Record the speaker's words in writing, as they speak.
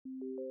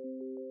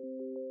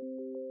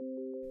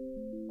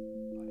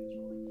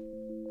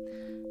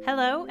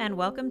Hello, and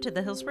welcome to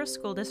the Hillsboro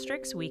School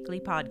District's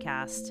weekly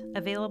podcast,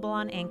 available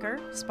on Anchor,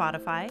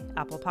 Spotify,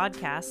 Apple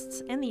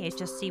Podcasts, and the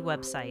HSC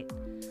website.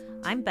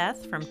 I'm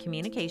Beth from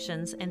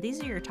Communications, and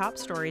these are your top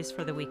stories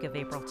for the week of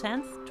April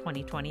 10th,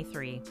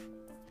 2023.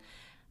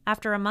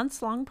 After a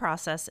months-long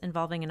process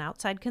involving an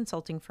outside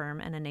consulting firm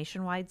and a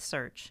nationwide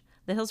search,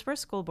 the Hillsboro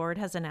School Board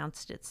has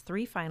announced its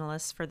 3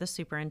 finalists for the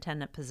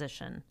superintendent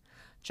position: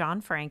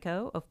 John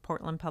Franco of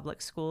Portland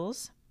Public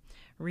Schools,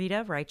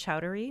 Rita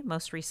Raichowdhury,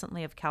 most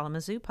recently of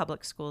Kalamazoo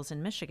Public Schools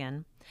in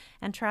Michigan,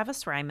 and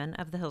Travis Ryman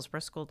of the Hillsboro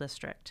School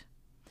District.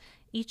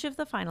 Each of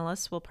the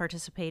finalists will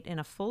participate in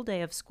a full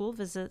day of school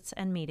visits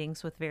and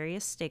meetings with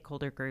various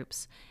stakeholder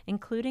groups,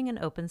 including an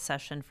open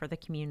session for the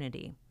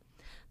community.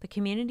 The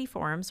community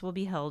forums will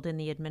be held in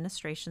the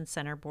Administration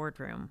Center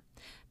boardroom.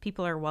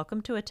 People are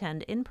welcome to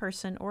attend in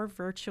person or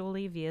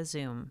virtually via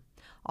Zoom.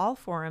 All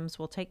forums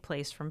will take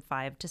place from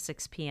 5 to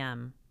 6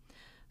 p.m.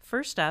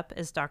 First up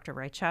is Dr.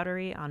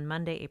 Raichowdhury on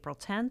Monday, April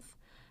 10th.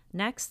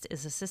 Next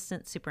is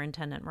Assistant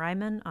Superintendent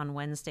Ryman on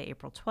Wednesday,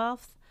 April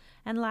 12th.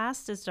 And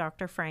last is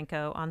Dr.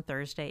 Franco on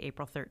Thursday,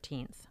 April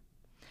 13th.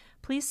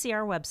 Please see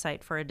our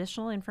website for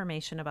additional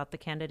information about the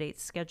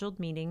candidates' scheduled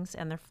meetings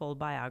and their full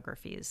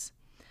biographies.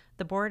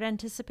 The board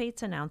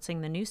anticipates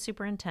announcing the new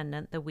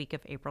superintendent the week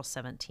of April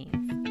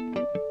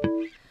 17th.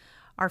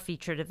 Our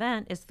featured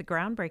event is the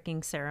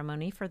groundbreaking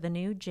ceremony for the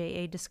new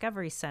JA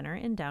Discovery Center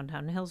in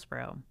downtown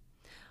Hillsboro.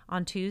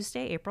 On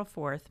Tuesday, April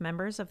 4th,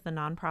 members of the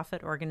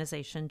nonprofit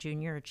organization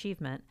Junior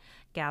Achievement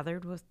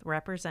gathered with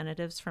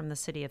representatives from the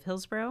City of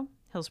Hillsboro,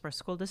 Hillsboro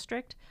School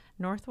District,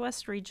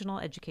 Northwest Regional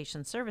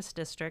Education Service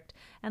District,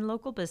 and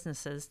local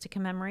businesses to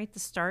commemorate the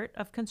start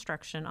of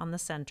construction on the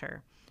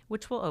center,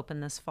 which will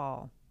open this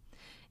fall.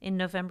 In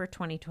November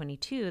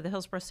 2022, the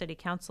Hillsboro City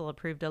Council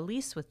approved a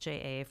lease with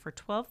JA for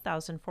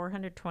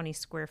 12,420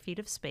 square feet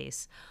of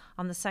space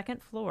on the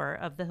second floor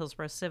of the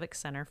Hillsboro Civic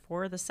Center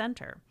for the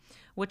center,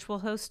 which will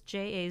host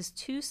JA's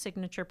 2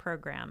 signature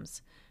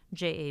programs,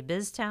 JA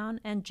BizTown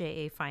and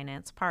JA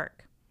Finance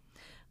Park.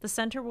 The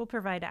center will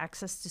provide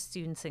access to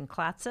students in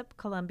Clatsop,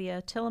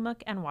 Columbia,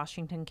 Tillamook, and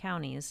Washington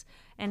counties,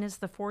 and is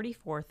the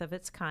 44th of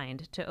its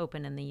kind to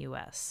open in the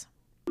U.S.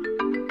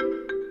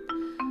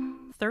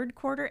 Third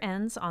quarter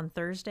ends on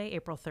Thursday,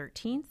 April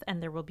 13th,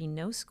 and there will be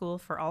no school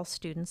for all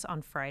students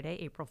on Friday,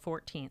 April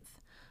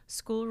 14th.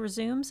 School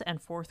resumes and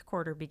fourth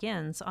quarter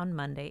begins on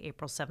Monday,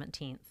 April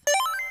 17th.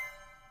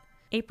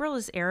 April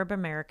is Arab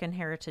American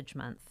Heritage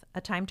Month,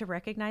 a time to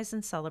recognize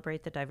and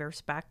celebrate the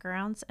diverse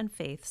backgrounds and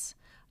faiths,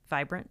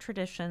 vibrant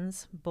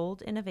traditions,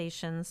 bold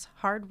innovations,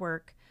 hard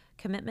work,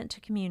 commitment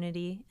to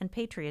community, and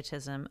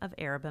patriotism of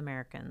Arab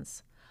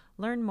Americans.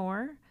 Learn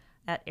more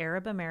at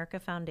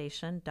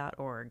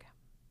arabamericafoundation.org.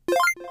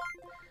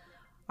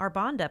 Our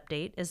bond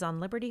update is on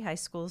Liberty High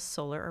School's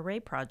solar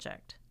array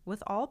project.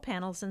 With all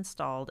panels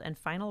installed and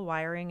final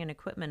wiring and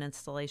equipment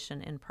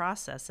installation in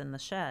process in the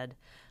shed,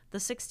 the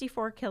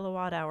 64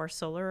 kilowatt-hour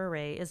solar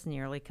array is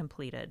nearly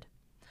completed.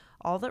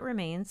 All that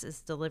remains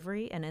is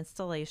delivery and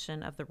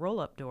installation of the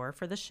roll-up door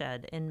for the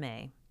shed in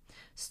May.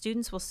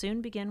 Students will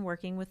soon begin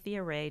working with the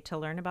array to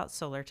learn about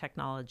solar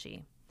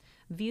technology.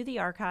 View the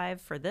archive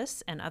for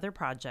this and other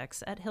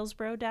projects at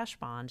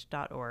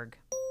hillsboro-bond.org.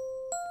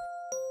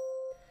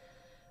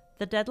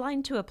 The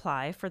deadline to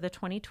apply for the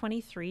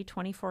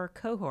 2023-24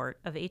 cohort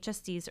of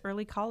HSD's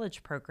early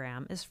college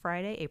program is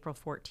Friday, April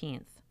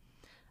 14th.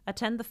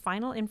 Attend the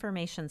final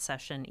information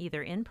session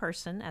either in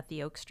person at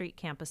the Oak Street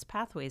Campus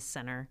Pathways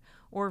Center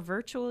or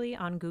virtually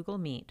on Google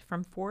Meet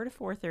from 4 to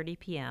 4:30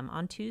 p.m.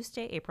 on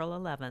Tuesday, April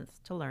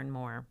 11th to learn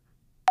more.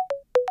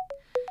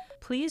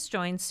 Please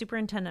join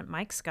Superintendent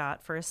Mike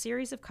Scott for a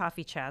series of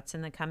coffee chats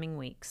in the coming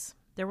weeks.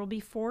 There will be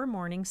 4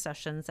 morning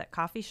sessions at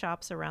coffee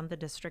shops around the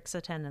district's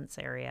attendance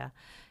area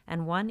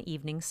and 1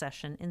 evening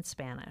session in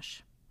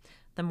Spanish.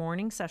 The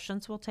morning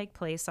sessions will take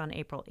place on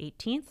April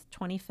 18th,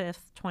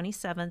 25th,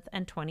 27th,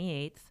 and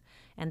 28th,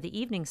 and the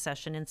evening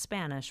session in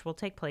Spanish will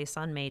take place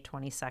on May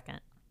 22nd.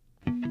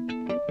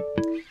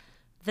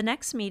 The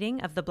next meeting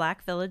of the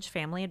Black Village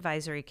Family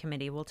Advisory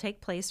Committee will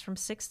take place from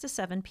 6 to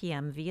 7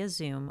 p.m. via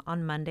Zoom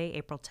on Monday,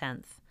 April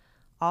 10th.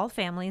 All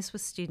families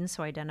with students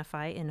who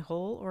identify in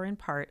whole or in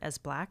part as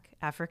Black,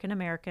 African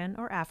American,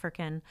 or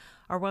African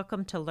are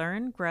welcome to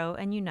learn, grow,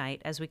 and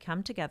unite as we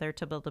come together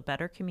to build a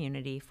better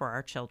community for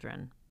our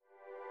children.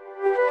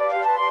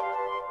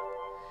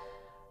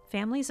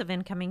 Families of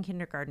incoming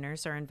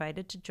kindergartners are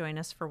invited to join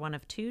us for one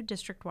of 2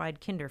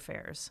 district-wide kinder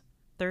fairs,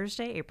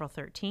 Thursday, April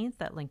 13th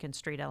at Lincoln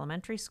Street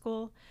Elementary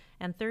School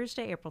and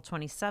Thursday, April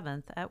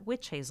 27th at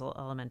Witch Hazel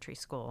Elementary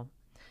School.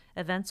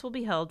 Events will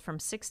be held from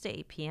 6 to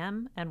 8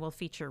 p.m. and will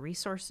feature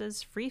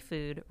resources, free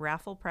food,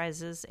 raffle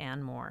prizes,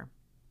 and more.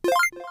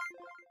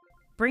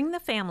 Bring the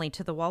family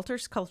to the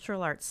Walters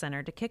Cultural Arts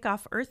Center to kick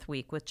off Earth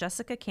Week with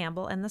Jessica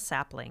Campbell and the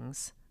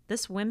Saplings.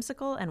 This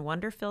whimsical and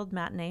wonder-filled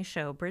matinee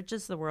show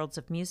bridges the worlds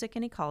of music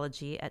and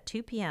ecology at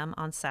 2 p.m.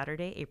 on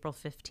Saturday, April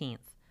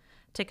 15th.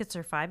 Tickets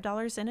are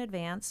 $5 in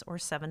advance or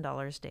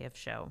 $7 day of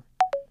show.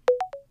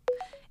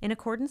 In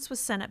accordance with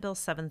Senate Bill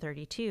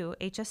 732,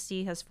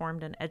 HSD has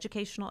formed an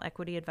Educational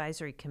Equity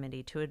Advisory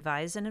Committee to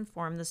advise and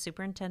inform the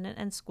superintendent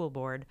and school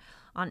board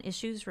on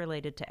issues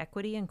related to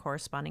equity and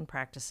corresponding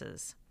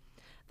practices.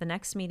 The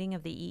next meeting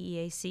of the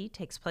EEAC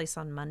takes place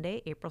on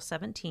Monday, April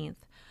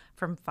 17th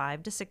from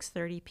 5 to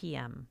 6:30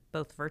 p.m.,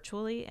 both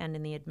virtually and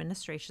in the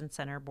Administration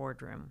Center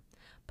boardroom.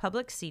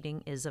 Public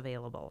seating is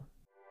available.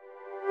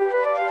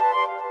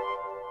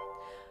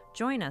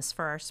 Join us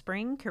for our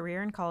Spring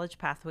Career and College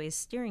Pathways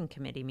Steering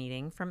Committee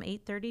meeting from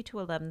 8:30 to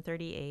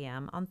 11:30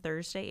 a.m. on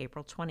Thursday,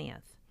 April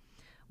 20th.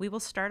 We will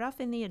start off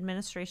in the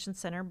Administration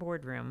Center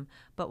boardroom,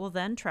 but will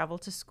then travel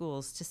to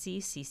schools to see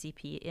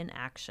CCP in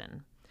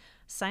action.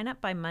 Sign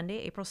up by Monday,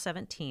 April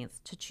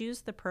 17th to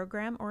choose the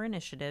program or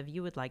initiative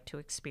you would like to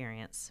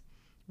experience.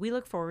 We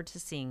look forward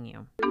to seeing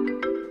you.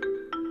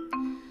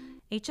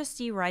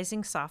 HSD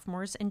rising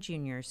sophomores and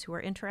juniors who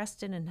are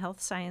interested in health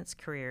science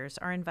careers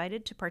are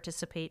invited to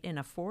participate in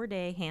a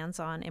 4-day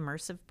hands-on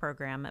immersive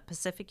program at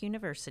Pacific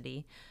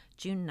University,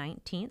 June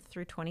 19th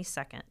through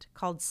 22nd,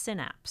 called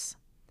Synapse.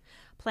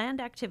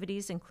 Planned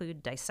activities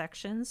include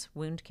dissections,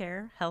 wound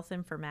care, health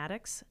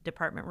informatics,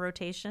 department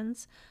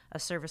rotations, a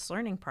service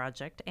learning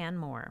project, and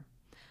more.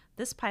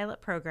 This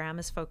pilot program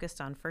is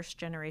focused on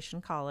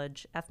first-generation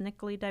college,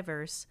 ethnically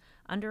diverse,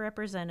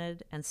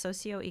 underrepresented, and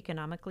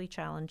socioeconomically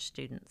challenged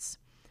students.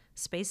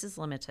 Space is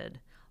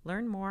limited.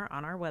 Learn more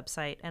on our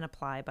website and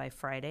apply by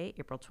Friday,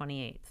 April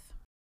 28th.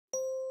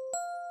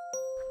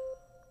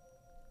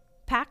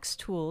 PACS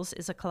Tools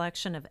is a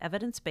collection of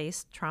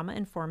evidence-based,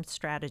 trauma-informed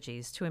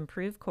strategies to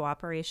improve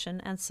cooperation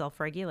and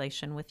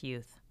self-regulation with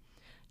youth.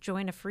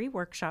 Join a free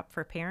workshop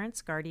for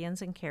parents,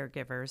 guardians, and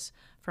caregivers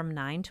from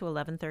 9 to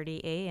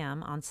 11:30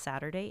 a.m. on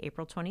Saturday,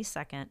 April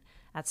 22nd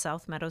at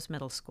South Meadows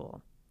Middle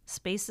School.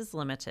 Space is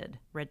limited.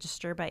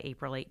 Register by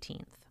April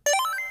 18th.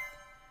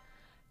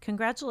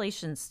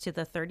 Congratulations to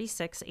the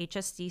 36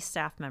 HSD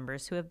staff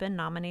members who have been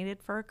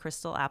nominated for a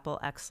Crystal Apple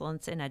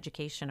Excellence in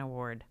Education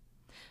Award.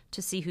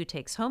 To see who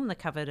takes home the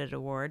coveted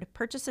award,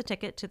 purchase a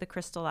ticket to the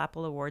Crystal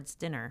Apple Awards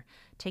dinner,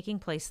 taking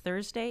place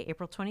Thursday,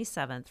 April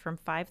 27th from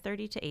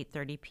 5:30 to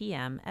 8:30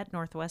 p.m. at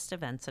Northwest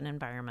Events and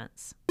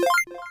Environments.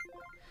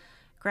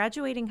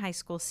 Graduating high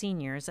school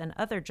seniors and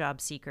other job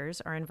seekers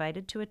are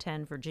invited to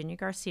attend Virginia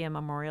Garcia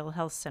Memorial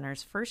Health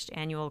Center's first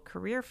annual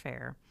career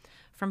fair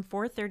from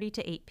 4:30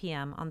 to 8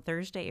 p.m. on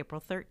Thursday,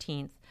 April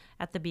 13th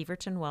at the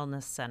Beaverton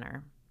Wellness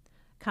Center.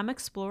 Come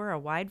explore a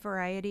wide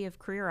variety of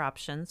career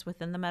options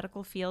within the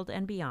medical field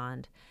and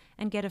beyond,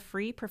 and get a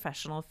free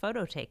professional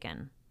photo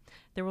taken.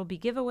 There will be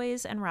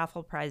giveaways and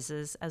raffle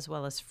prizes, as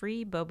well as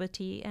free boba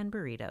tea and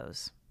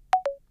burritos.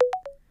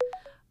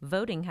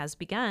 Voting has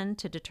begun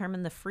to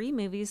determine the free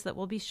movies that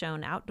will be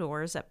shown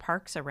outdoors at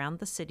parks around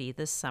the city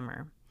this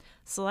summer.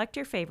 Select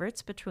your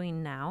favorites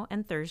between now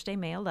and Thursday,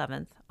 May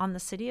 11th on the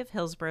City of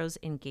Hillsboro's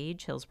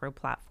Engage Hillsboro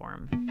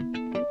platform.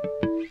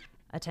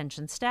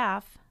 Attention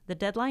staff, the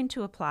deadline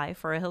to apply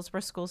for a Hillsboro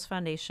Schools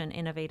Foundation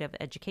Innovative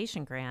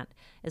Education Grant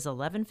is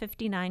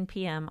 11:59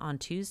 p.m. on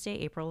Tuesday,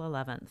 April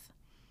 11th.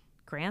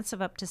 Grants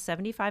of up to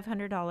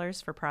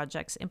 $7,500 for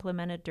projects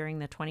implemented during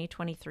the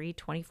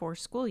 2023-24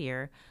 school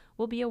year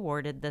will be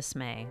awarded this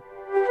May.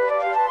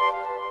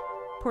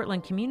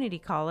 Portland Community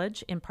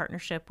College, in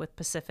partnership with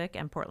Pacific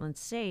and Portland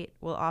State,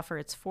 will offer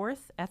its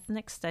 4th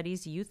Ethnic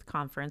Studies Youth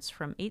Conference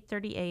from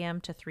 8:30 a.m.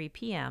 to 3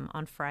 p.m.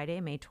 on Friday,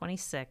 May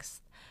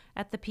 26th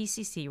at the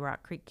PCC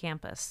Rock Creek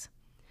campus.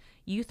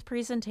 Youth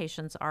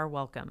presentations are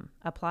welcome.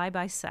 Apply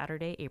by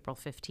Saturday, April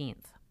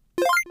 15th.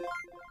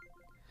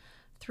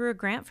 Through a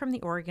grant from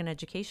the Oregon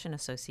Education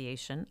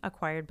Association,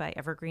 acquired by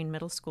Evergreen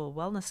Middle School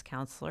Wellness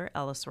Counselor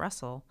Ellis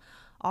Russell,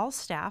 all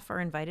staff are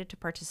invited to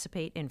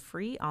participate in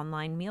free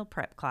online meal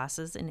prep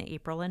classes in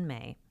April and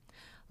May.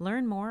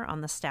 Learn more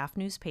on the staff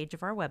news page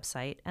of our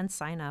website and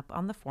sign up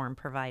on the form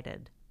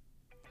provided.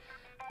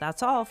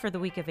 That's all for the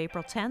week of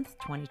April 10th,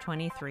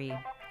 2023.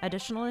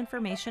 Additional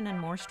information and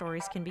more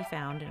stories can be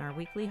found in our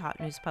weekly hot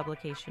news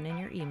publication in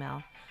your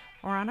email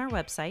or on our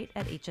website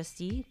at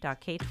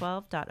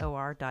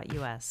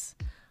hsd.k12.or.us.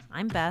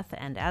 I'm Beth,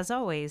 and as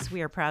always,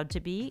 we are proud to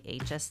be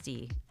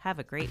HSD. Have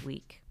a great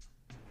week.